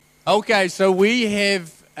Okay, so we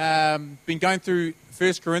have been going through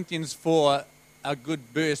 1 Corinthians for a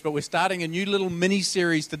good burst, but we're starting a new little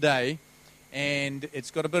mini-series today, and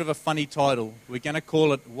it's got a bit of a funny title. We're going to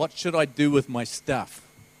call it, What Should I Do With My Stuff?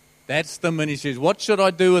 That's the mini-series. What should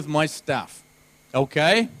I do with my stuff?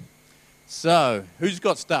 Okay? So, who's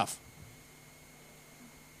got stuff?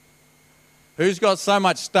 Who's got so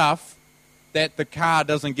much stuff that the car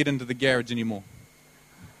doesn't get into the garage anymore?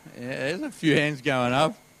 Yeah, there's a few hands going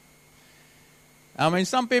up. I mean,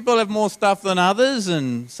 some people have more stuff than others,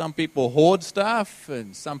 and some people hoard stuff,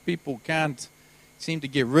 and some people can't seem to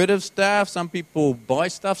get rid of stuff. Some people buy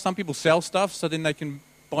stuff. Some people sell stuff so then they can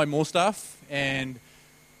buy more stuff. And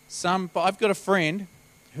I've got a friend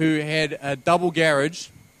who had a double garage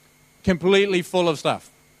completely full of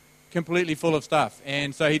stuff. Completely full of stuff.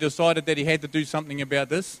 And so he decided that he had to do something about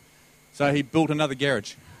this. So he built another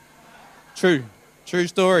garage. True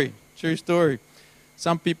story.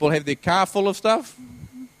 Some people have their car full of stuff.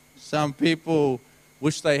 Some people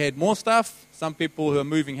wish they had more stuff. Some people who are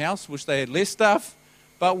moving house wish they had less stuff.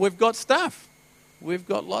 But we've got stuff. We've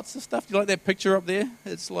got lots of stuff. Do you like that picture up there?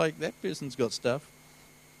 It's like that person's got stuff.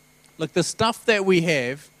 Look, the stuff that we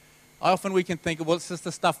have, often we can think of, well, it's just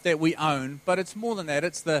the stuff that we own. But it's more than that.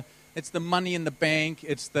 It's the money in the bank.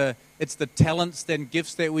 It's the talents and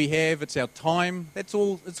gifts that we have. It's our time. It's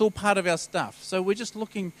all part of our stuff. So we're just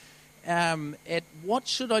looking at what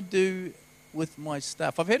should I do with my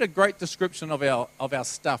stuff. I've had a great description of our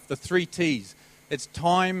stuff, the 3 T's. It's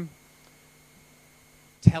time,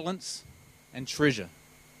 talents, and treasure.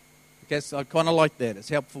 Okay, so I kind of like that. It's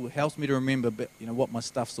helpful. It helps me to remember, what my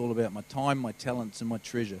stuff's all about: my time, my talents, and my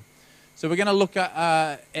treasure. So we're going to look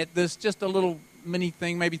at this, just a little mini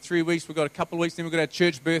thing, maybe 3 weeks. We've got a couple of weeks, then we've got our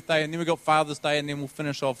church birthday, and then we've got Father's Day, and then we'll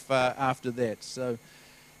finish off after that. So,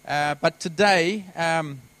 but today,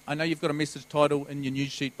 I know you've got a message title in your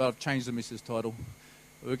news sheet, but I've changed the message title.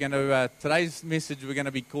 We're going to today's message, we're going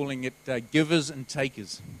to be calling it Givers and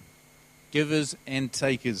Takers. Givers and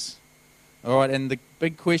Takers. All right, and the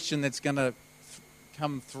big question that's going to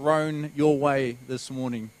come thrown your way this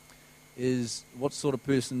morning is, what sort of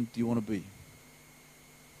person do you want to be?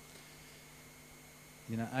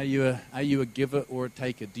 Are you a giver or a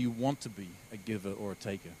taker? Do you want to be a giver or a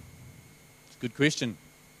taker? It's a good question.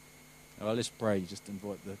 All right, let's pray. Just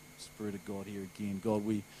invite the Spirit of God here again. God,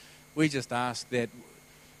 we just ask that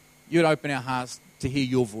you'd open our hearts to hear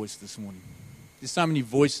your voice this morning. There's so many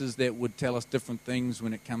voices that would tell us different things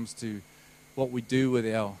when it comes to what we do with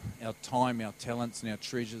our time, our talents, and our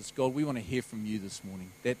treasures. God, we want to hear from you this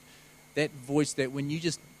morning. That voice that when you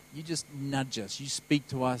just nudge us, you speak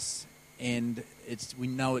to us, and we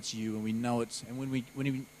know it's you, and we know it's, and when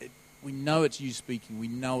we know it's you speaking, we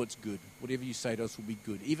know it's good. Whatever you say to us will be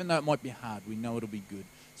good. Even though it might be hard, we know it'll be good.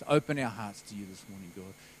 So open our hearts to you this morning,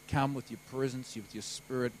 God. Come with your presence, with your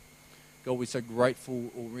Spirit. God, we're so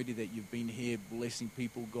grateful already that you've been here blessing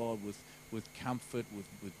people, God, with comfort,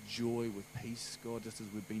 with joy, with peace, God, just as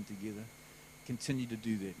we've been together. Continue to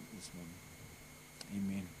do that this morning.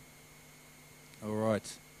 Amen. All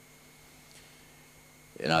right.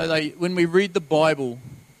 When we read the Bible,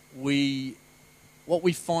 what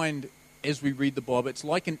we find as we read the Bible, it's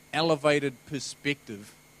like an elevated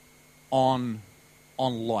perspective on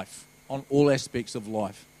life, on all aspects of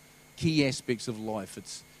life, key aspects of life.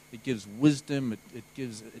 It gives wisdom.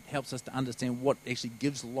 It helps us to understand what actually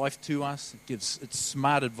gives life to us. It's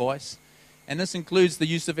smart advice, and this includes the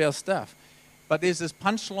use of our stuff. But there's this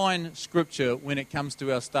punchline scripture when it comes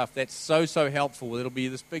to our stuff that's so helpful. It'll be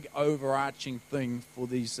this big overarching thing for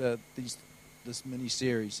this mini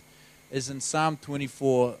series. Is in Psalm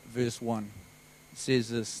 24, verse 1. It says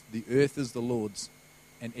this: the earth is the Lord's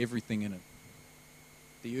and everything in it.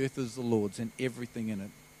 The earth is the Lord's and everything in it.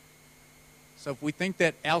 So if we think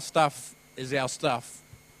that our stuff is our stuff,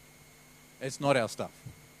 it's not our stuff.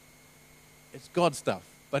 It's God's stuff.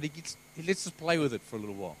 But He lets us play with it for a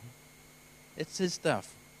little while. It's His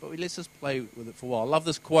stuff, but He lets us play with it for a while. I love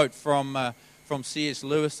this quote from C.S.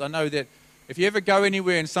 Lewis. I know that if you ever go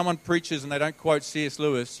anywhere and someone preaches and they don't quote C.S.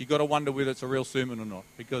 Lewis, you've got to wonder whether it's a real sermon or not,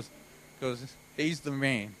 because he's the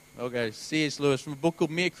man. Okay, C.S. Lewis, from a book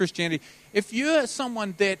called Mere Christianity. If you're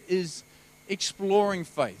someone that is exploring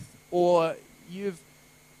faith, or you've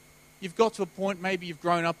got to a point, maybe you've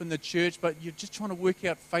grown up in the church, but you're just trying to work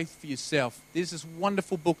out faith for yourself, there's this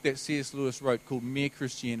wonderful book that C.S. Lewis wrote called Mere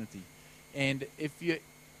Christianity. And I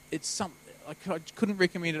couldn't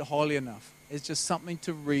recommend it highly enough. It's just something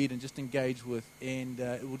to read and just engage with, and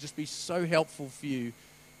it will just be so helpful for you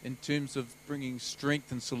in terms of bringing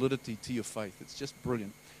strength and solidity to your faith. It's just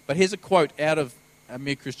brilliant. But here's a quote out of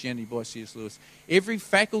Mere Christianity by C.S. Lewis. Every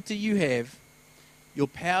faculty you have Your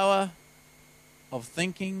power of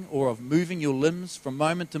thinking or of moving your limbs from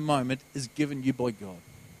moment to moment is given you by God.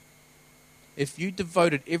 If you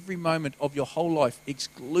devoted every moment of your whole life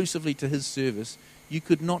exclusively to His service, you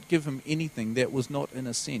could not give Him anything that was not, in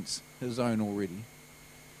a sense, His own already.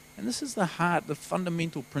 And this is the heart, the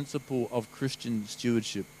fundamental principle of Christian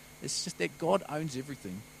stewardship. It's just that God owns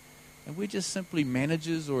everything. And we're just simply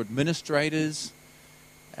managers or administrators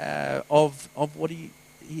of what He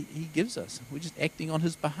gives us. We're just acting on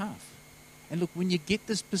His behalf. And look, when you get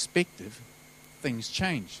this perspective, things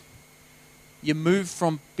change. You move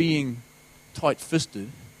from being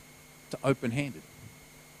tight-fisted to open-handed.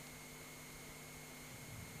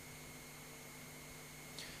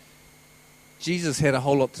 Jesus had a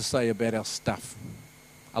whole lot to say about our stuff.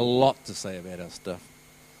 A lot to say about our stuff.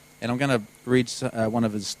 And I'm going to read one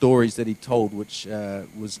of his stories that he told, which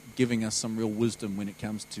was giving us some real wisdom when it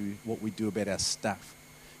comes to what we do about our stuff.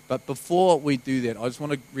 But before we do that, I just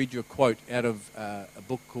want to read you a quote out of a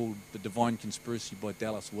book called The Divine Conspiracy by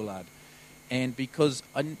Dallas Willard. And because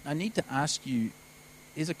I need to ask you,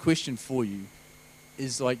 here's a question for you,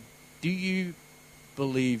 is like, do you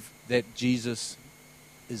believe that Jesus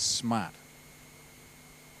is smart?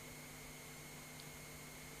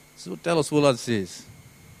 This is what Dallas Willard says.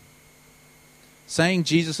 Saying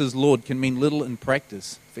Jesus is Lord can mean little in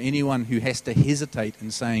practice for anyone who has to hesitate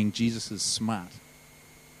in saying Jesus is smart.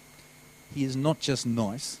 He is not just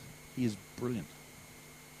nice, he is brilliant.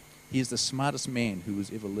 He is the smartest man who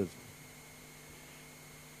has ever lived.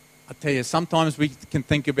 I tell you, sometimes we can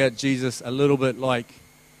think about Jesus a little bit like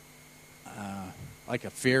a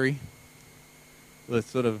fairy with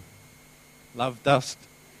sort of love dust.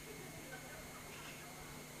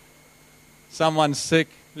 Someone's sick,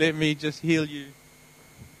 let me just heal you.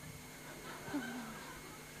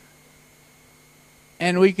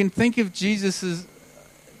 And we can think of Jesus as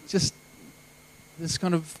just this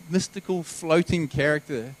kind of mystical floating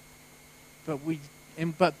character. But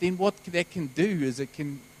then what that can do is it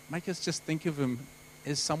can make us just think of him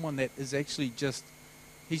as someone that is actually just,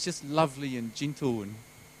 he's just lovely and gentle and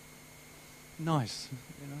nice,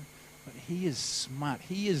 you know. But he is smart.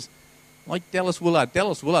 He is like Dallas Willard.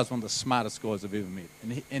 Dallas Willard's one of the smartest guys I've ever met.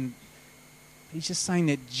 And he's just saying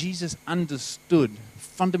that Jesus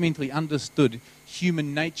fundamentally understood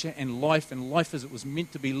human nature and life as it was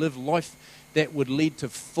meant to be lived, life that would lead to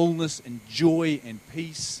fullness and joy and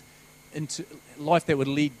peace, into life that would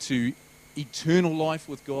lead to eternal life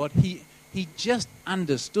with God. He just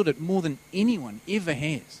understood it more than anyone ever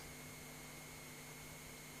has.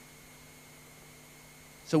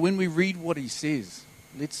 So when we read what he says,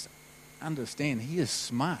 let's understand he is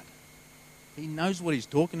smart. He knows what he's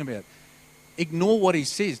talking about. Ignore what he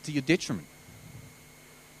says to your detriment.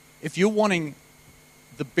 If you're wanting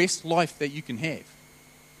the best life that you can have,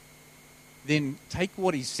 then take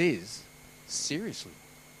what he says seriously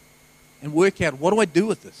and work out, what do I do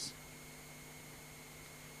with this?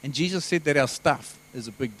 And Jesus said that our stuff is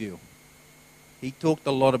a big deal. He talked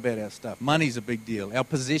a lot about our stuff. Money's a big deal. Our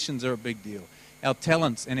possessions are a big deal. Our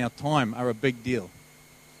talents and our time are a big deal.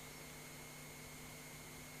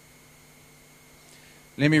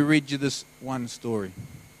 Let me read you this one story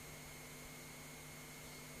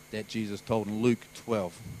that Jesus told in Luke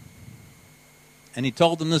 12. And he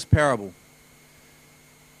told them this parable.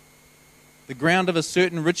 The ground of a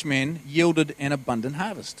certain rich man yielded an abundant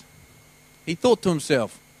harvest. He thought to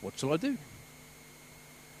himself, what shall I do?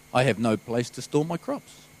 I have no place to store my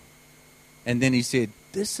crops. And then he said,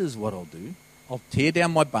 this is what I'll do. I'll tear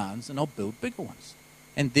down my barns and I'll build bigger ones.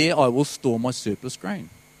 And there I will store my surplus grain.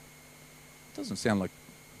 Doesn't sound like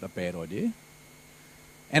a bad idea.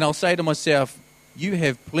 And I'll say to myself, you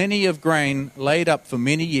have plenty of grain laid up for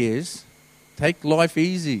many years. Take life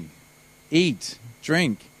easy. Eat,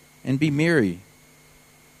 drink, and be merry.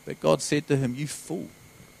 But God said to him, you fool.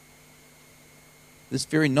 This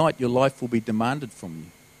very night your life will be demanded from you.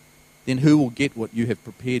 Then who will get what you have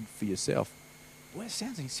prepared for yourself? Boy, it's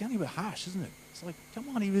sounding a bit harsh, isn't it? It's like, come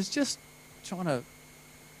on, he was just trying to,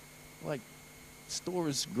 store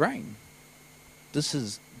his grain. This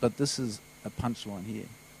is a punchline here.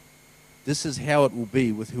 This is how it will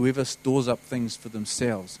be with whoever stores up things for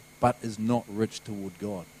themselves, but is not rich toward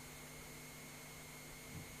God.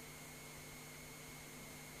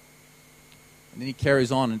 And then he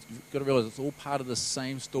carries on, and you've got to realize it's all part of the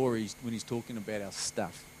same story when he's talking about our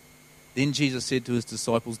stuff. Then Jesus said to his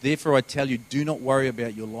disciples, therefore I tell you, do not worry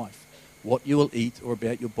about your life, what you will eat, or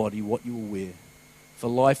about your body, what you will wear. For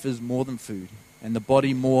life is more than food, and the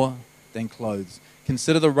body more than clothes.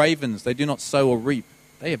 Consider the ravens, they do not sow or reap.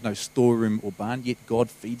 They have no storeroom or barn, yet God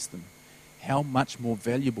feeds them. How much more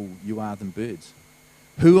valuable you are than birds.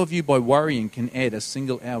 Who of you by worrying can add a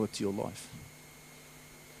single hour to your life?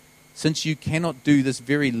 Since you cannot do this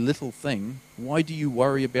very little thing, why do you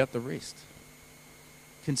worry about the rest?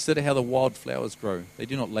 Consider how the wildflowers grow. They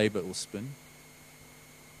do not labor or spin.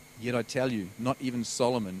 Yet I tell you, not even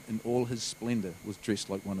Solomon in all his splendor was dressed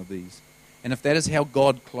like one of these. And if that is how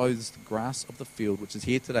God clothes the grass of the field, which is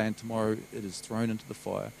here today and tomorrow it is thrown into the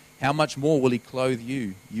fire, how much more will he clothe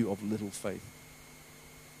you, you of little faith?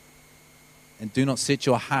 And do not set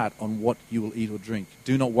your heart on what you will eat or drink.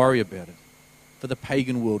 Do not worry about it. For the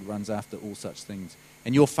pagan world runs after all such things.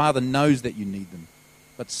 And your Father knows that you need them.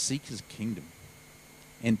 But seek his kingdom.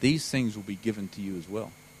 And these things will be given to you as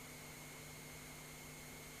well.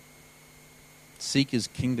 Seek his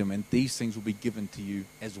kingdom, and these things will be given to you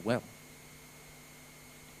as well.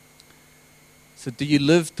 So do you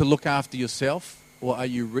live to look after yourself, or are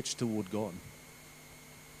you rich toward God?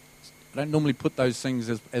 I don't normally put those things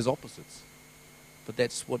as opposites, but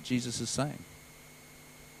that's what Jesus is saying.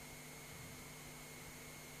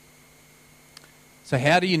 So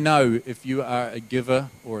how do you know if you are a giver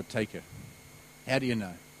or a taker? How do you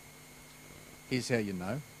know? Here's how you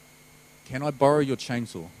know. Can I borrow your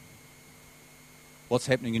chainsaw? What's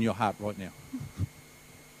happening in your heart right now?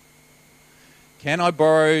 Can I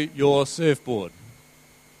borrow your surfboard?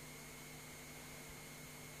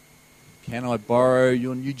 Can I borrow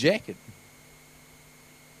your new jacket?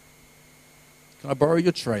 Can I borrow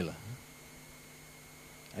your trailer?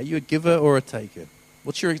 Are you a giver or a taker?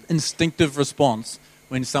 What's your instinctive response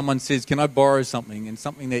when someone says, can I borrow something, and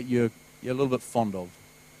something that you're a little bit fond of?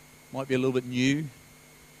 Might be a little bit new.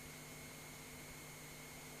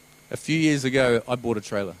 A few years ago, I bought a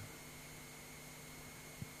trailer.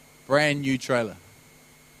 Brand new trailer.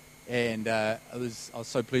 And I was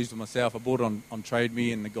so pleased with myself. I bought it on Trade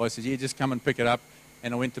Me, and the guy says, yeah, just come and pick it up.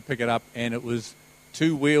 And I went to pick it up, and it was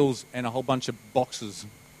 2 wheels and a whole bunch of boxes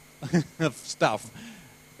of stuff.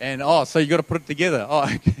 And, so you got to put it together. Oh,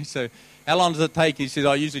 okay. So how long does it take? He says,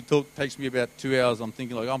 usually takes me about 2 hours. I'm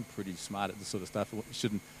thinking, I'm pretty smart at this sort of stuff.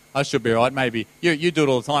 I should be all right. Maybe you do it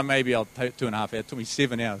all the time. Maybe I'll take 2.5 hours. It took me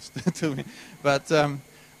 7 hours.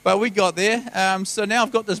 But we got there. So now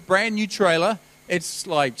I've got this brand new trailer. It's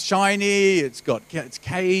like shiny. It's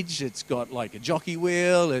caged. It's got like a jockey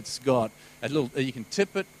wheel. It's got a little. You can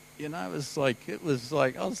tip it. You know. I was like,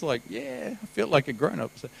 yeah. I felt like a grown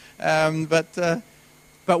up. So,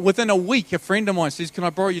 but within a week, a friend of mine says, "Can I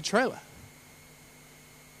borrow your trailer?"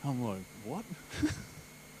 I'm like, what?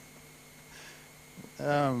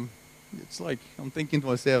 It's like I'm thinking to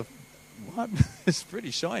myself, what? It's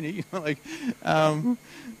pretty shiny. What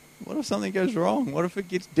if something goes wrong? What if it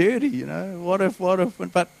gets dirty? You know, what if?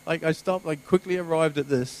 But I stopped. Quickly arrived at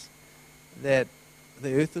this, that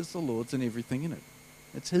the earth is the Lord's and everything in it.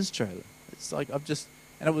 It's His trailer. It's like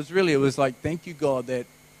and it was like, thank you, God, that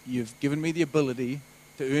you've given me the ability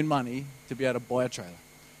to earn money to be able to buy a trailer,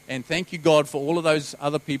 and thank you, God, for all of those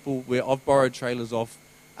other people where I've borrowed trailers off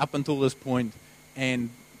up until this point. And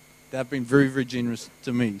they've been very, very generous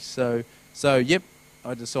to me. So yep,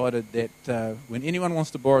 I decided that when anyone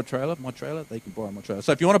wants to borrow my trailer, they can borrow my trailer.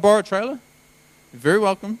 So if you want to borrow a trailer, you're very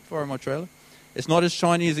welcome to borrow my trailer. It's not as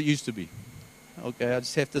shiny as it used to be. Okay, I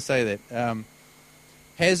just have to say that.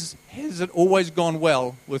 Has it always gone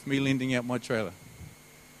well with me lending out my trailer?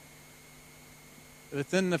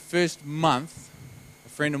 Within the first month, a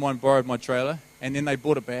friend of mine borrowed my trailer, and then they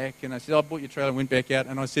bought it back. And I said, I bought your trailer, and went back out,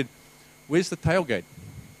 and I said, where's the tailgate?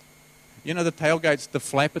 You know, the tailgate's the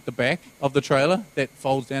flap at the back of the trailer that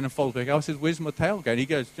folds down and folds back. I said, where's my tailgate? He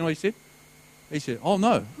goes, do you know what he said? He said, oh,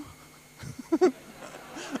 no.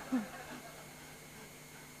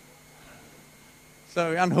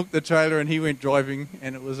 So we unhooked the trailer, and he went driving,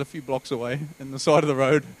 and it was a few blocks away in the side of the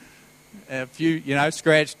road. A few,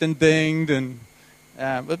 scratched and dinged,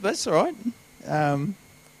 but that's all right.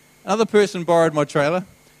 Another person borrowed my trailer,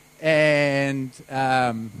 and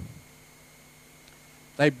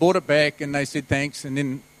they bought it back, and they said thanks,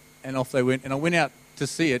 and off they went. And I went out to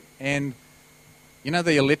see it, and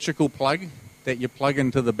the electrical plug that you plug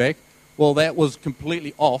into the back, well, that was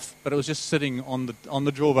completely off, but it was just sitting on the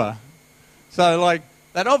drawbar. So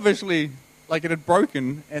that obviously it had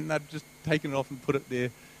broken, and they'd just taken it off and put it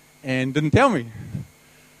there, and didn't tell me.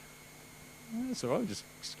 That's all right. Just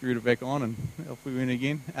screwed it back on, and off we went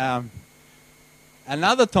again.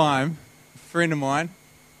 Another time, a friend of mine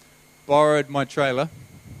borrowed my trailer.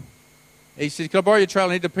 He says, can I borrow your trailer?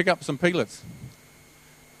 I need to pick up some piglets.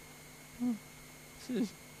 I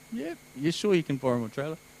says, yeah, you're sure you can borrow my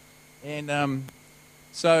trailer? And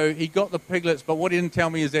so he got the piglets, but what he didn't tell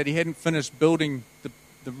me is that he hadn't finished building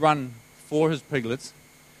the run for his piglets.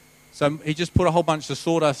 So he just put a whole bunch of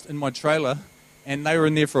sawdust in my trailer, and they were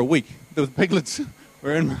in there for a week. The piglets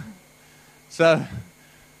were in. So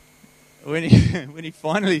when he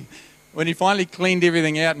finally cleaned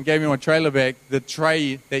everything out and gave me my trailer back, the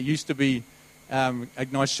tray that used to be a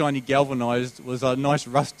nice shiny galvanized was a nice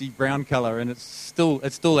rusty brown color, and it's still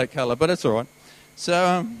that color, but it's all right.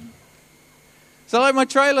 So like my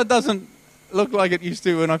trailer doesn't look like it used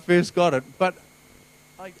to when I first got it, but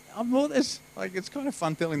I'm more this like it's kind of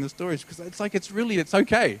fun telling the stories because it's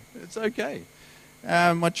okay. It's okay.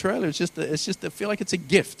 My trailer is just I feel like it's a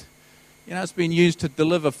gift. You know, it's been used to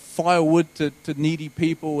deliver firewood to needy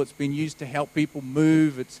people. It's been used to help people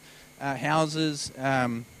move. It's houses.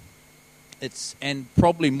 And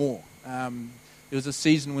probably more. There was a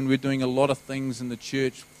season when we were doing a lot of things in the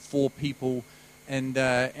church for people, and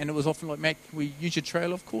it was often like, Matt, can we use your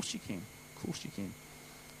trailer? Of course you can. Of course you can.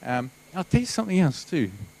 I'll tell you something else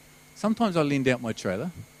too. Sometimes I lend out my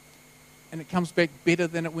trailer, and it comes back better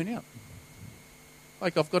than it went out.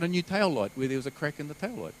 Like I've got a new tail light where there was a crack in the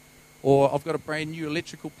tail light, or I've got a brand new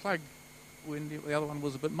electrical plug when the other one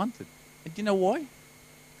was a bit munted. And do you know why?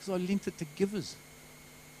 Because I lent it to givers.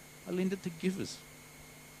 I lend it to givers.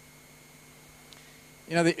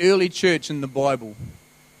 You know, the early church in the Bible,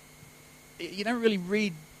 you don't really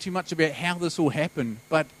read too much about how this all happened,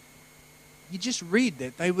 but you just read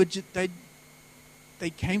that they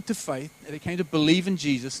came to faith, they came to believe in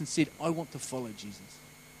Jesus and said, I want to follow Jesus.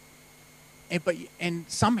 And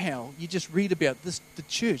somehow you just read about the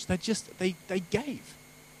church, they gave.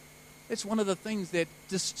 That's one of the things that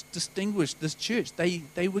distinguished this church.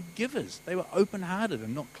 They were givers. They were open-hearted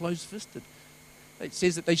and not closed-fisted. It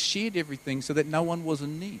says that they shared everything so that no one was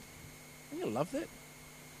in need. Don't you love that?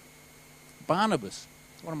 Barnabas,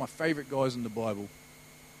 one of my favorite guys in the Bible.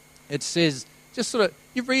 It says, just sort of,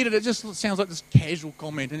 you read it, it just sounds like this casual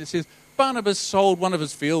comment, and it says, Barnabas sold one of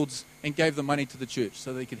his fields and gave the money to the church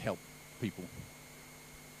so they could help people.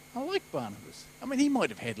 I like Barnabas. I mean, he might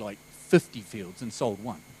have had like 50 fields and sold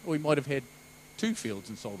one. Or he might have had 2 fields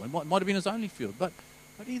and sold one. It might have been his only field. But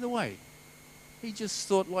either way, he just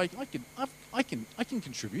thought, like, I can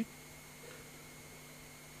contribute.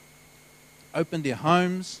 Opened their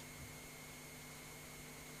homes.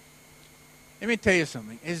 Let me tell you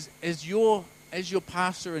something. As your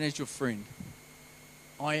pastor and as your friend,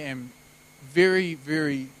 I am very,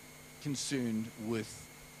 very concerned with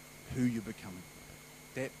who you're becoming.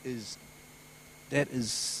 That is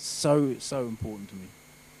so, so important to me.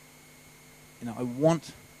 You know, I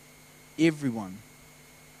want everyone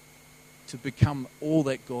to become all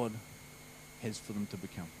that God has for them to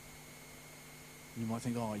become. You might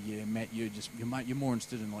think, oh yeah, Matt, you're more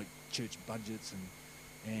interested in like church budgets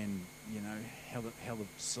and you know how the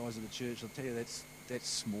size of the church. I'll tell you that's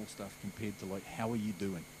small stuff compared to like how are you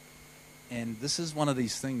doing. And this is one of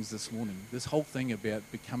these things this morning. This whole thing about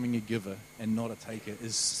becoming a giver and not a taker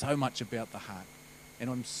is so much about the heart.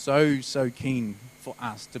 And I'm so, so keen for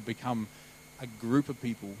us to become a group of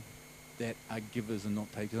people that are givers and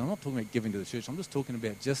not takers. I'm not talking about giving to the church. I'm just talking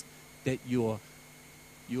about just that your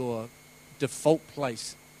default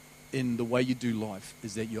place in the way you do life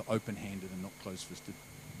is that you're open-handed and not close-fisted.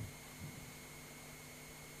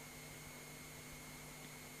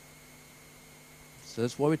 So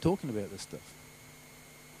that's why we're talking about this stuff.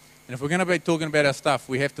 And if we're going to be talking about our stuff,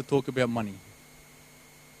 we have to talk about money.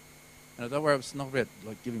 Now, don't worry, it's not about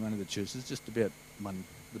like giving money to the church. It's just about money.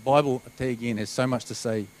 The Bible, I tell you again, has so much to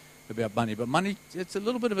say about money. But money, it's a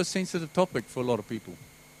little bit of a sensitive topic for a lot of people.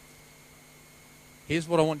 Here's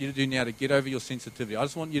what I want you to do now to get over your sensitivity. I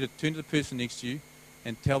just want you to turn to the person next to you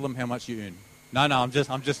and tell them how much you earn. No, I'm just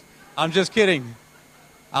kidding.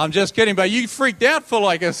 I'm just kidding. But you freaked out for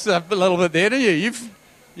like a little bit there, didn't you?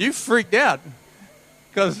 You freaked out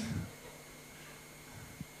because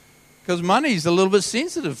money's a little bit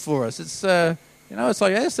sensitive for us. It's it's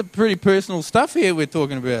like that's some pretty personal stuff here we're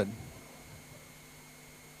talking about.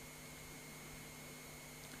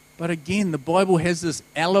 But again, the Bible has this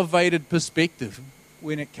elevated perspective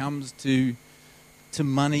when it comes to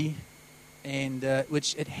money, and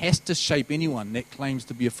which it has to shape anyone that claims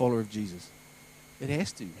to be a follower of Jesus. It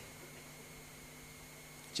has to. Do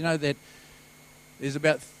you know that there's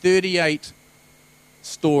about 38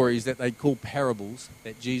 stories that they call parables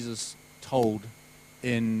that Jesus told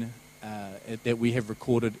in that we have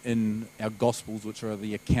recorded in our Gospels, which are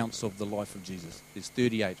the accounts of the life of Jesus. There's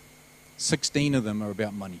 38. 16 of them are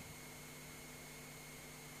about money.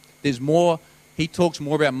 There's more. He talks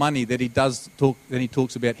more about money than he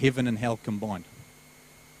talks about heaven and hell combined.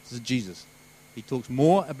 This is Jesus. He talks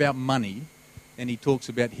more about money than he talks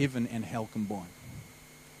about heaven and hell combined.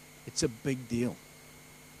 It's a big deal.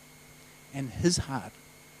 And his heart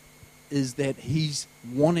is that he's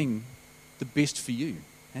wanting the best for you.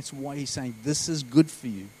 That's why he's saying this is good for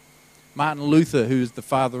you. Martin Luther, who is the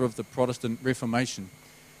father of the Protestant Reformation,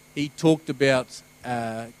 he talked about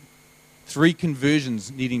 3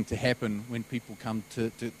 conversions needing to happen when people come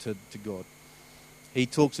to God. He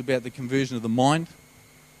talks about the conversion of the mind,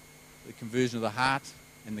 the conversion of the heart,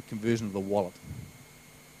 and the conversion of the wallet.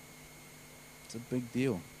 It's a big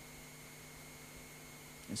deal.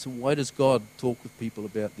 And so why does God talk with people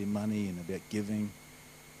about their money and about giving?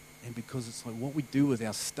 And because it's like what we do with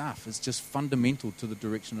our stuff is just fundamental to the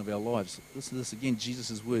direction of our lives. Listen to this again,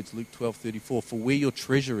 Jesus' words, Luke 12:34. For where your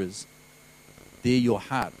treasure is, there your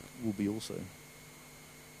heart will be also.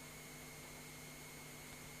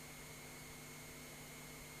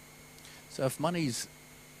 So if money's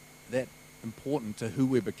that important to who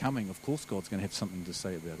we're becoming, of course God's going to have something to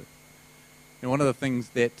say about it. And one of the things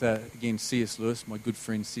that, again, C.S. Lewis, my good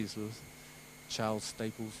friend C.S. Lewis,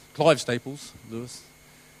 Clive Staples Lewis,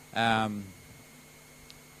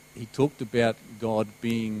 he talked about God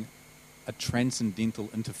being a transcendental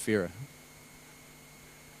interferer.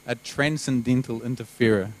 A transcendental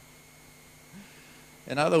interferer.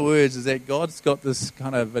 In other words, is that God's got this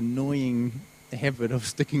kind of annoying habit of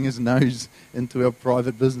sticking his nose into our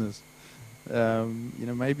private business.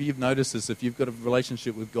 Maybe you've noticed this if you've got a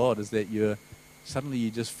relationship with God, is that suddenly you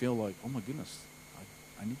just feel like, oh my goodness,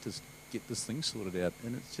 I need to get this thing sorted out.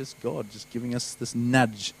 And it's just God just giving us this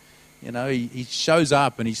nudge. He shows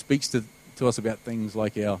up and he speaks to us about things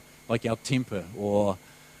like our temper, or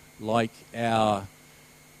like our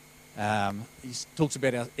he talks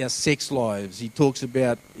about our sex lives. He'll talk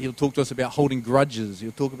to us about holding grudges.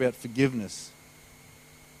 He'll talk about forgiveness.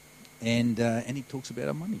 And he talks about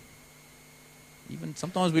our money. Even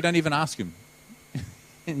sometimes we don't even ask him.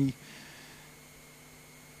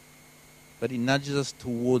 But he nudges us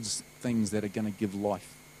towards things that are going to give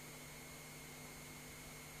life.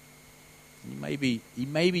 He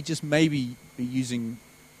may be just maybe be using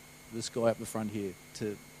this guy up the front here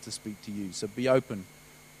to speak to you. So be open.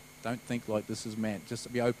 Don't think like this is Matt.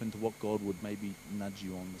 Just be open to what God would maybe nudge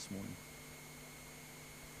you on this morning.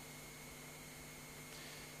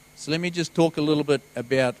 So let me just talk a little bit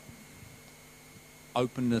about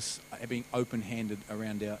openness, being open-handed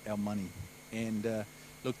around our money. And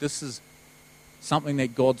look, this is something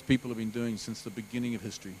that God's people have been doing since the beginning of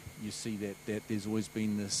history. You see that there's always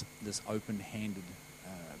been this open-handed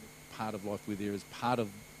part of life where there is part of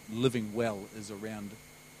living well is around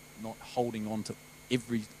not holding on to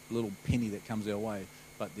every little penny that comes our way,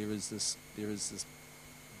 but there is this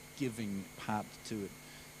giving part to it.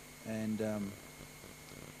 And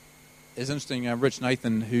it's interesting, Rich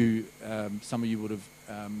Nathan, who some of you would have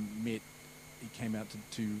met, he came out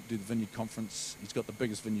to do the Vineyard Conference. He's got the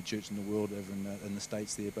biggest Vineyard church in the world over in the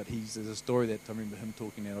States there, but there's a story that I remember him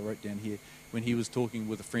talking about, I wrote down here, when he was talking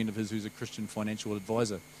with a friend of his who's a Christian financial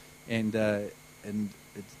advisor. And I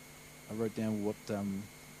wrote down what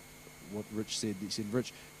Rich said. He said,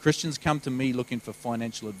 Rich, Christians come to me looking for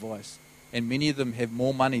financial advice, and many of them have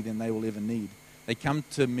more money than they will ever need. They come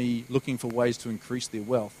to me looking for ways to increase their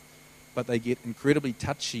wealth, but they get incredibly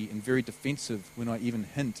touchy and very defensive when I even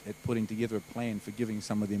hint at putting together a plan for giving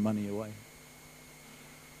some of their money away.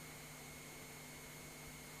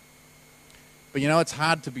 But it's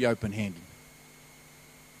hard to be open-handed.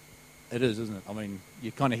 It is, isn't it? I mean,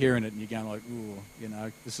 you're kind of hearing it and you're going like,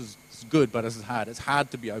 ooh, this is good, but this is hard. It's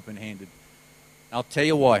hard to be open-handed. I'll tell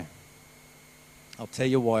you why. I'll tell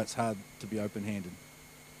you why it's hard to be open-handed.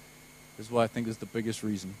 This is why I think is the biggest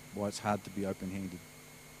reason why it's hard to be open-handed.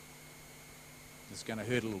 It's going to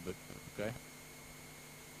hurt a little bit, okay?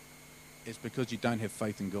 It's because you don't have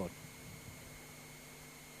faith in God.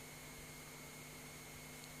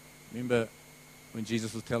 Remember when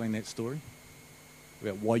Jesus was telling that story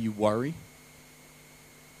about why you worry?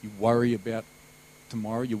 You worry about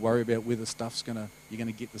tomorrow. You worry about whether you're going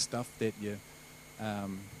to get the stuff that you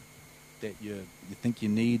think you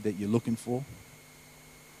need, that you're looking for.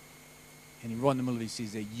 And right in the middle, he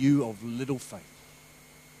says that you of little faith,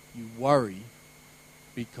 you worry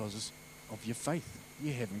because of your faith.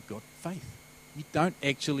 You haven't got faith. You don't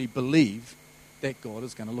actually believe that God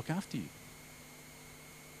is going to look after you.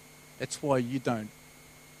 That's why you don't.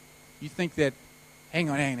 You think that, hang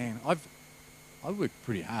on. I worked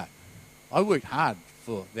pretty hard. I worked hard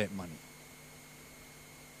for that money.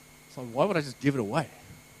 So why would I just give it away?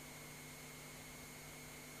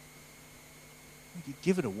 You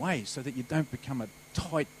give it away so that you don't become a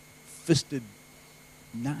tight-fisted,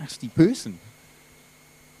 nasty person.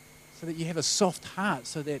 So that you have a soft heart,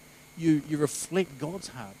 so that you reflect God's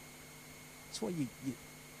heart. That's why you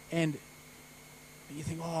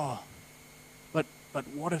think, but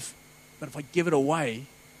what if I give it away,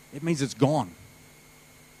 it means it's gone.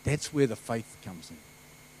 That's where the faith comes in.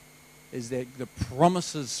 Is that the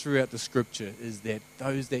promises throughout the scripture is that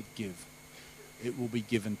those that give, it will be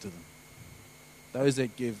given to them. Those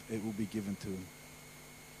that give, it will be given to them.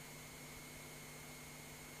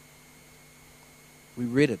 We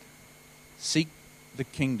read it. Seek the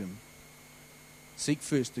kingdom. Seek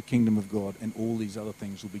first the kingdom of God, and all these other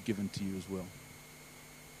things will be given to you as well.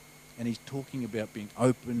 And he's talking about being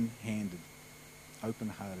open-handed,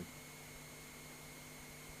 open-hearted.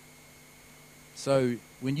 So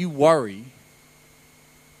when you worry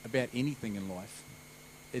about anything in life,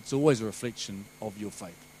 it's always a reflection of your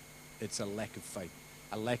faith. It's a lack of faith,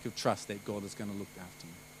 a lack of trust that God is going to look after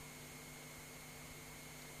you.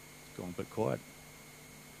 It's gone a bit quiet.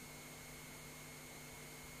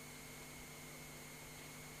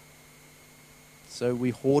 So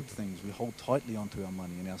we hoard things. We hold tightly onto our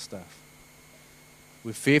money and our stuff.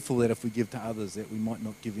 We're fearful that if we give to others that we might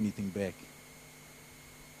not give anything back.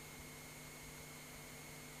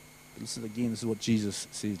 But listen again, this is what Jesus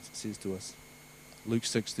says to us. Luke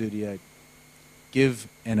 6:38. Give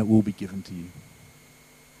and it will be given to you.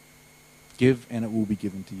 Give and it will be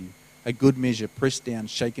given to you. A good measure, pressed down,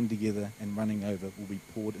 shaken together, and running over, will be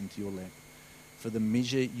poured into your lap. For the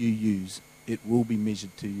measure you use, it will be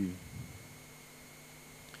measured to you.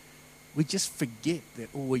 We just forget that,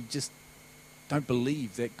 or we just don't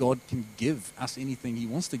believe that God can give us anything He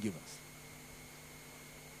wants to give us.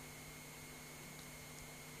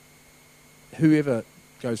 Whoever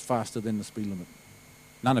goes faster than the speed limit?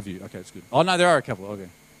 None of you. Okay, that's good. Oh, no, there are a couple. Okay.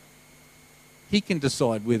 He can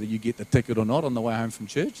decide whether you get the ticket or not on the way home from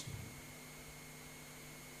church.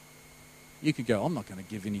 You could go, I'm not going to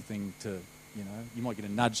give anything to, you might get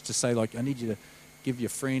a nudge to say, like, I need you to give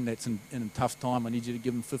your friend that's in a tough time, I need you to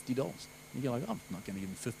give him $50. And you're like, I'm not going to give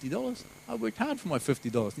him $50. I worked hard for my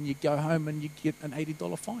 $50. And you go home and you get an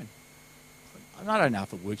 $80 fine. I don't know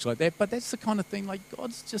if it works like that, but that's the kind of thing, like,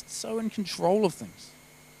 God's just so in control of things.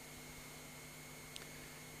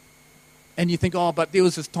 And you think, oh, but there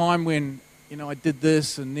was this time when, I did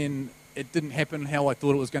this and then it didn't happen how I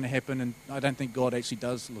thought it was going to happen, and I don't think God actually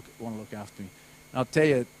does want to look after me. And I'll tell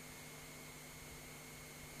you,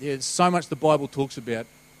 there's so much the Bible talks about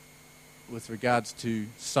with regards to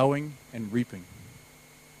sowing and reaping.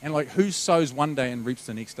 And like, who sows one day and reaps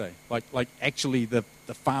the next day? Like actually the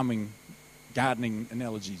farming, gardening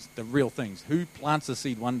analogies, the real things. Who plants a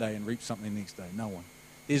seed one day and reaps something the next day? No one.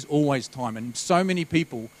 There's always time. And so many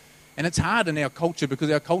people, and it's hard in our culture because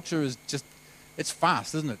our culture is just, it's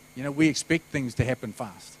fast, isn't it? We expect things to happen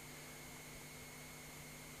fast.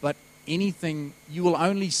 But anything, you will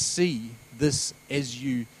only see this as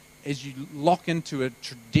you lock into a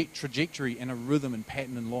trajectory and a rhythm and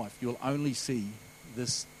pattern in life. You'll only see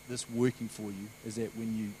this working for you, is that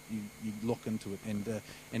when you lock into it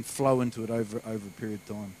and flow into it over a period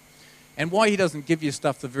of time. And why He doesn't give you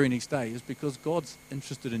stuff the very next day is because God's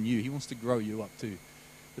interested in you. He wants to grow you up too.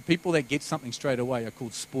 The people that get something straight away are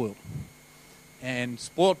called spoiled. And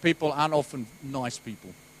spoiled people aren't often nice people.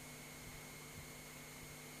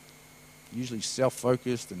 Usually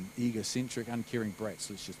self-focused and egocentric, uncaring brats,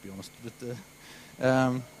 let's just be honest.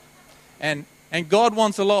 But, and God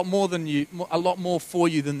wants a lot more than you, a lot more for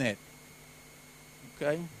you than that.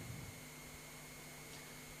 Okay?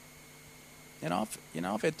 And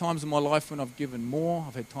I've had times in my life when I've given more,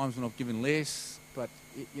 I've had times when I've given less, but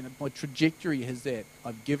my trajectory is that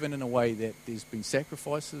I've given in a way that there's been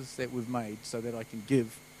sacrifices that we've made so that I can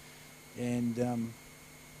give, and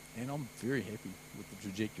I'm very happy with the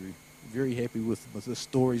trajectory. Very happy with the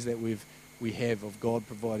stories that we have of God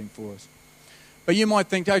providing for us. But you might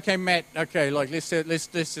think, okay, Matt, like let's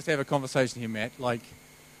just have a conversation here, Matt. Like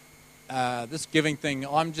this giving thing,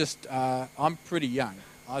 I'm pretty young.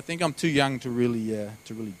 I think I'm too young to really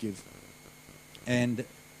give. And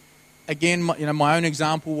again, my own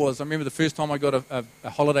example was, I remember the first time I got a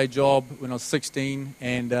holiday job when I was 16,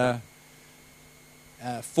 and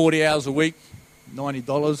 40 hours a week,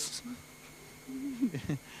 $90.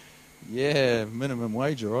 Yeah, minimum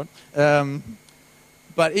wage, all right.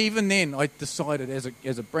 But even then, I decided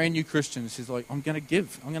as a brand new Christian, it says, like, I'm going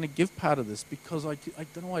to give part of this because I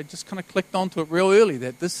don't know, I just kind of clicked onto it real early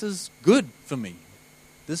that this is good for me.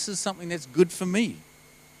 This is something that's good for me.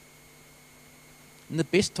 And the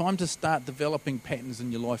best time to start developing patterns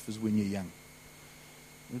in your life is when you're young.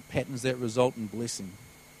 Patterns that result in blessing.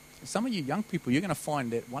 Some of you young people, you're going to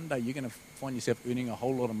find that one day you're going to find yourself earning a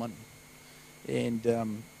whole lot of money.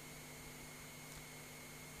 And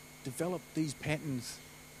develop these patterns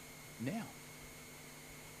now.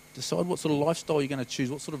 Decide what sort of lifestyle you're going to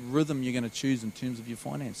choose, what sort of rhythm you're going to choose in terms of your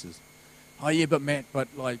finances. Oh yeah, but Matt,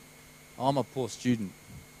 like, I'm a poor student.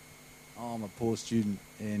 oh, I'm a poor student,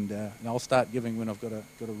 and I'll start giving when I've got a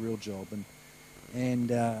real job.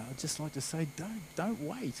 And I'd just like to say, don't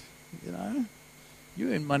wait. You know,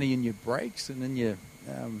 you earn money in your breaks and in your,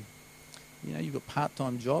 you've got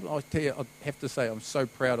part-time jobs. I tell you, I have to say, I'm so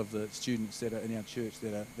proud of the students that are in our church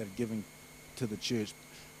that are giving to the church,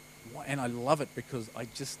 and I love it because I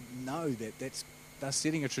just know that they're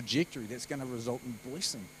setting a trajectory that's going to result in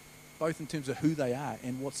blessing, both in terms of who they are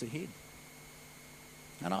and what's ahead.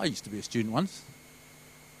 And I used to be a student once,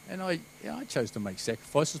 and I chose to make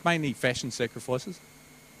sacrifices, mainly fashion sacrifices.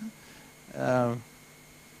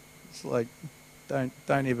 It's like, don't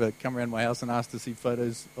ever come around my house and ask to see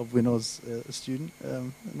photos of when I was a student. They're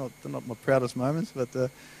not my proudest moments,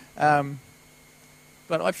 but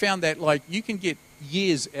I found that like you can get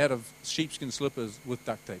years out of sheepskin slippers with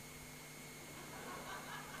duct tape.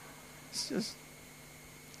 It's just,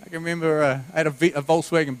 I can remember I had a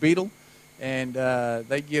Volkswagen Beetle, and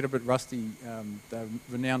they get a bit rusty. They're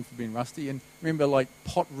renowned for being rusty. And I remember like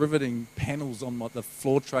pot riveting panels on the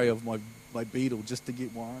floor tray of my Beetle just to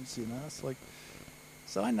get warrants. It's like,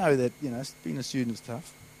 so I know that being a student's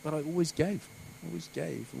tough, but I always gave, always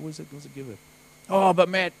was a giver. Oh, but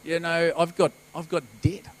Matt, I've got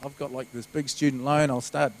debt. I've got like this big student loan. I'll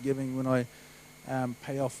start giving when I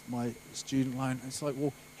pay off my student loan. It's like,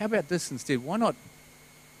 well, how about this instead? Why not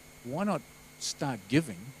start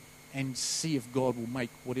giving and see if God will make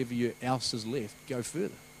whatever else is left go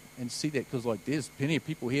further, and see that, because like there's plenty of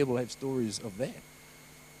people here will have stories of that.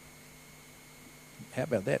 How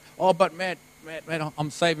about that? Oh, but Matt, I'm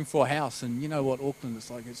saving for a house, and you know what, Auckland,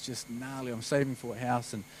 it's just gnarly. I'm saving for a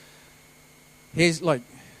house, and here's like,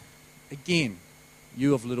 again,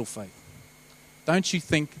 you of little faith. Don't you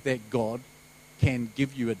think that God can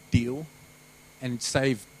give you a deal and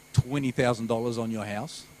save $20,000 on your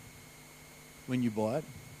house when you buy it?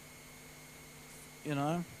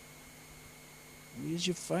 Where's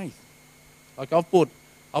your faith? Like I've bought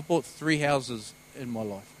 3 houses in my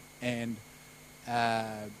life, and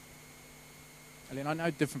I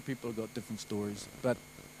know different people have got different stories, but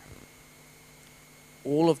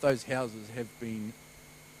all of those houses have been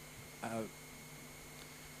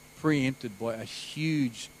preempted by a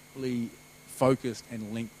hugely focused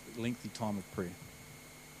and lengthy time of prayer.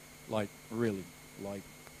 Like really, like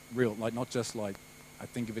real, like not just like I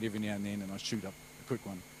think of it every now and then and I shoot up a quick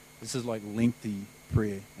one. This is like lengthy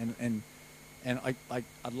prayer, and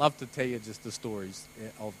I'd love to tell you just the stories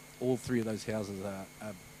of all 3 of those houses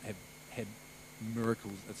have had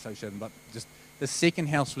miracles associated. But just the second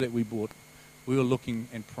house that we bought, we were looking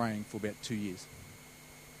and praying for about 2 years.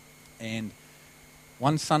 And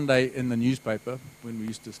one Sunday in the newspaper, when we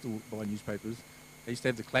used to still buy newspapers, they used to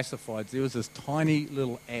have the classifieds. There was this tiny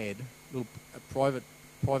little ad, a private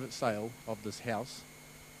sale of this house.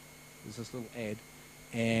 There's this little ad,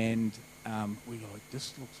 and we were like,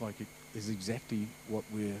 this looks like it is exactly what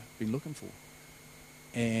we've been looking for.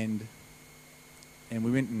 And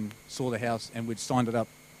we went and saw the house, and we'd signed it up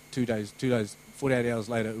 2 days, 48 hours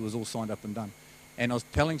later, it was all signed up and done. And I was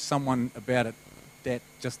telling someone about it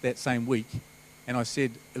that same week, and I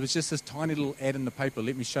said, it was just this tiny little ad in the paper.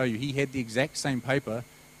 Let me show you. He had the exact same paper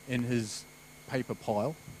in his paper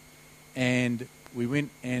pile, and we went,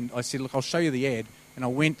 and I said, look, I'll show you the ad. And I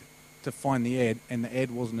went to find the ad, and the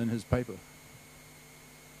ad wasn't in his paper.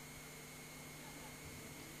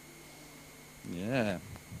 Yeah.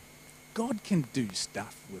 God can do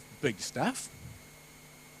stuff with big stuff.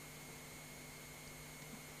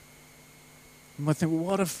 You might think, well,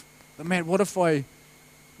 what if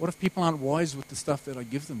people aren't wise with the stuff that I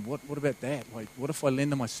give them? What about that? Like, what if I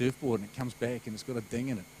lend them my surfboard and it comes back and it's got a ding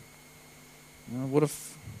in it? What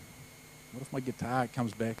if my guitar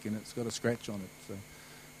comes back and it's got a scratch on it? So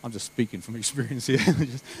I'm just speaking from experience here.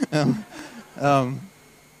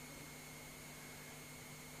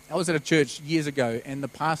 I was at a church years ago, and the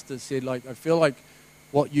pastor said, like, I feel like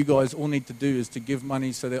what you guys all need to do is to give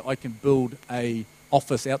money so that I can build a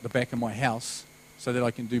office out the back of my house so that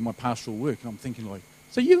I can do my pastoral work. And I'm thinking, like,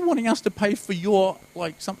 so you're wanting us to pay for your,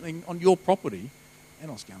 like, something on your property?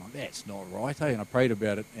 And I was going, like, that's not right, eh? And I prayed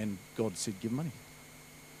about it, and God said, give money.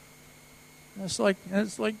 And it's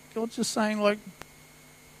like God's just saying, like,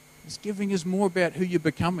 this giving is more about who you're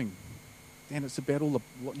becoming than it's about all the,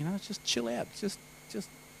 it's just chill out. Just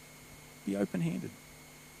be open-handed.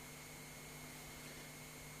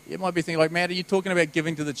 You might be thinking, like, Matt, are you talking about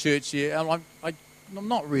giving to the church here? I'm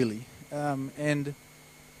not really. And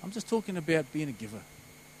I'm just talking about being a giver,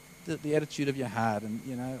 the attitude of your heart.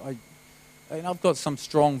 And, I've got some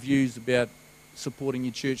strong views about supporting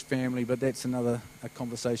your church family, but that's a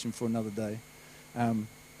conversation for another day.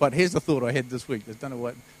 But here's the thought I had this week. I don't know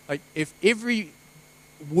what, like, if every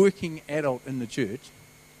working adult in the church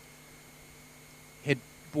had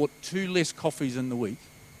bought 2 less coffees in the week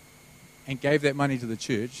and gave that money to the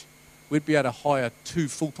church, we'd be able to hire 2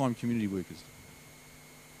 full-time community workers.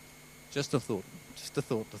 Just a thought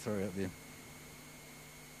to throw out there.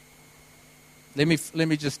 Let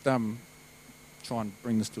me just try and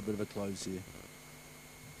bring this to a bit of a close here.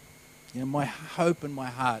 You know, my hope in my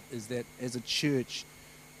heart is that as a church,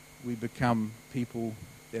 we become people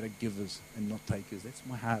that are givers and not takers. That's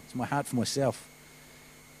my heart. It's my heart for myself.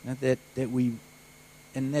 You know, that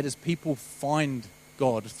as people find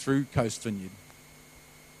God through Coast Vineyard,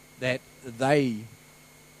 that they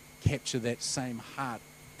capture that same heart.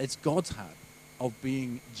 It's God's heart of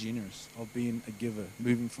being generous, of being a giver,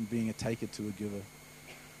 moving from being a taker to a giver.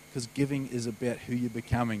 Because giving is about who you're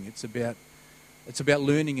becoming. It's about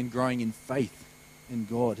learning and growing in faith in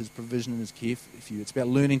God, His provision and His care for you. It's about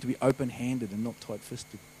learning to be open-handed and not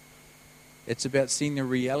tight-fisted. It's about seeing the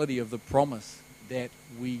reality of the promise that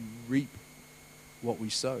we reap what we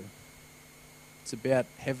sow. It's about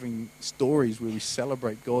having stories where we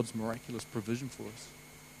celebrate God's miraculous provision for us.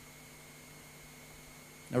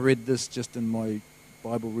 I read this just in my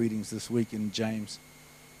Bible readings this week in James,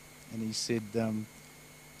 and he said,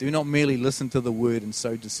 do not merely listen to the word and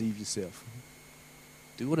so deceive yourself.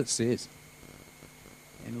 Do what it says.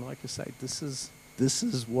 And like I say, this is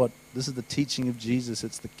the teaching of Jesus.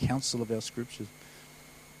 It's the counsel of our scriptures.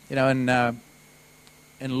 You know,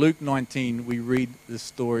 in Luke 19, we read the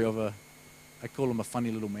story of I call him a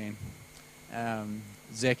funny little man,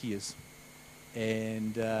 Zacchaeus.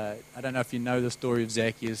 And I don't know if you know the story of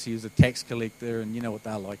Zacchaeus. He was a tax collector, and you know what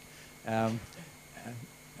they're like.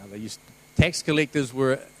 Tax collectors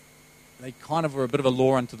were kind of a bit of a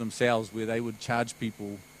law unto themselves, where they would charge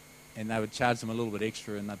people, and they would charge them a little bit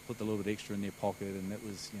extra, and they'd put a little bit extra in their pocket, and that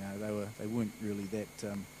was, you know, they weren't really that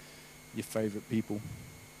your favourite people.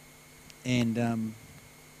 And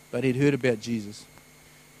but he'd heard about Jesus,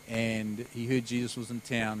 and he heard Jesus was in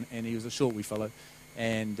town, and he was a short wee fellow.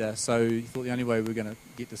 And so he thought the only way we were going to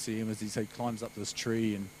get to see him is he climbs up this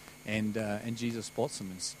tree, and Jesus spots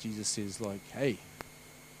him, and Jesus says, like, hey,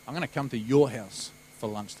 I'm going to come to your house for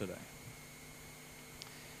lunch today.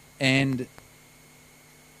 And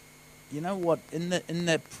you know what? In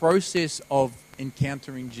that process of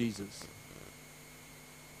encountering Jesus,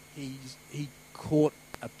 he caught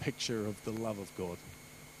a picture of the love of God.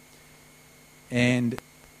 And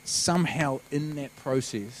somehow in that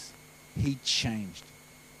process, he changed.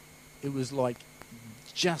 It was like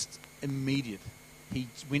just immediate. He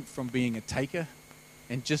went from being a taker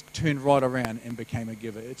and just turned right around and became a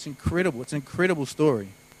giver. It's incredible. It's an incredible story.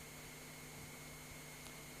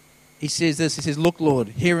 He says this, he says, look, Lord,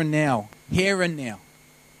 here and now,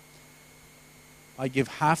 I give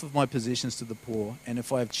half of my possessions to the poor, and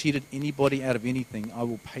if I have cheated anybody out of anything, I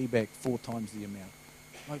will pay back 4 times the amount.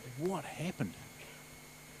 Like, what happened?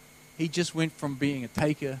 He just went from being a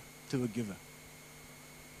taker to a giver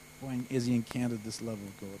as he encountered this love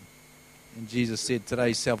of God. And Jesus said,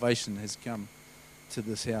 today salvation has come to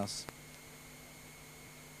this house.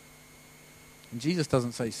 And Jesus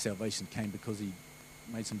doesn't say salvation came because he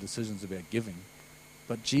made some decisions about giving,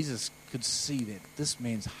 but Jesus could see that this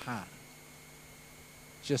man's heart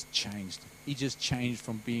just changed. He just changed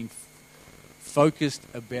from being focused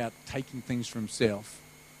about taking things for himself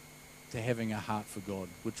to having a heart for God,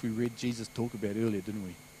 which we read Jesus talk about earlier, didn't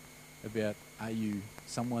we? About, are you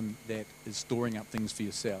someone that is storing up things for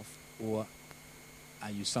yourself, or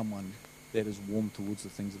are you someone that is warm towards the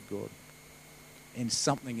things of God? And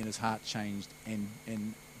something in his heart changed, and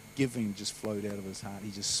giving just flowed out of his heart.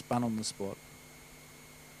 He just spun on the spot.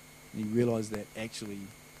 And he realized that actually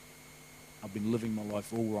I've been living my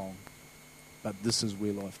life all wrong, but this is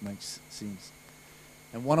where life makes sense.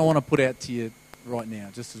 And what I want to put out to you right now,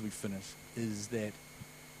 just as we finish, is that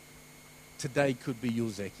today could be your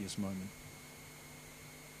Zacchaeus moment.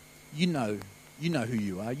 You know who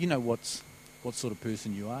you are. You know what sort of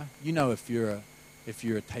person you are. You know if you're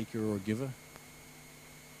a taker or a giver.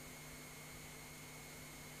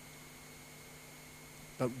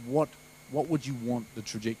 But what would you want the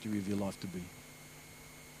trajectory of your life to be?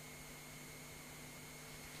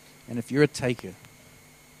 And if you're a taker,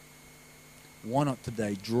 why not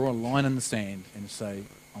today draw a line in the sand and say,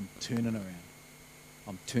 I'm turning around.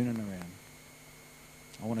 I'm turning around.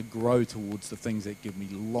 I want to grow towards the things that give me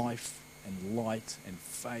life and light and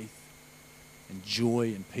faith and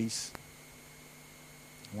joy and peace.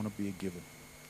 I want to be a giver.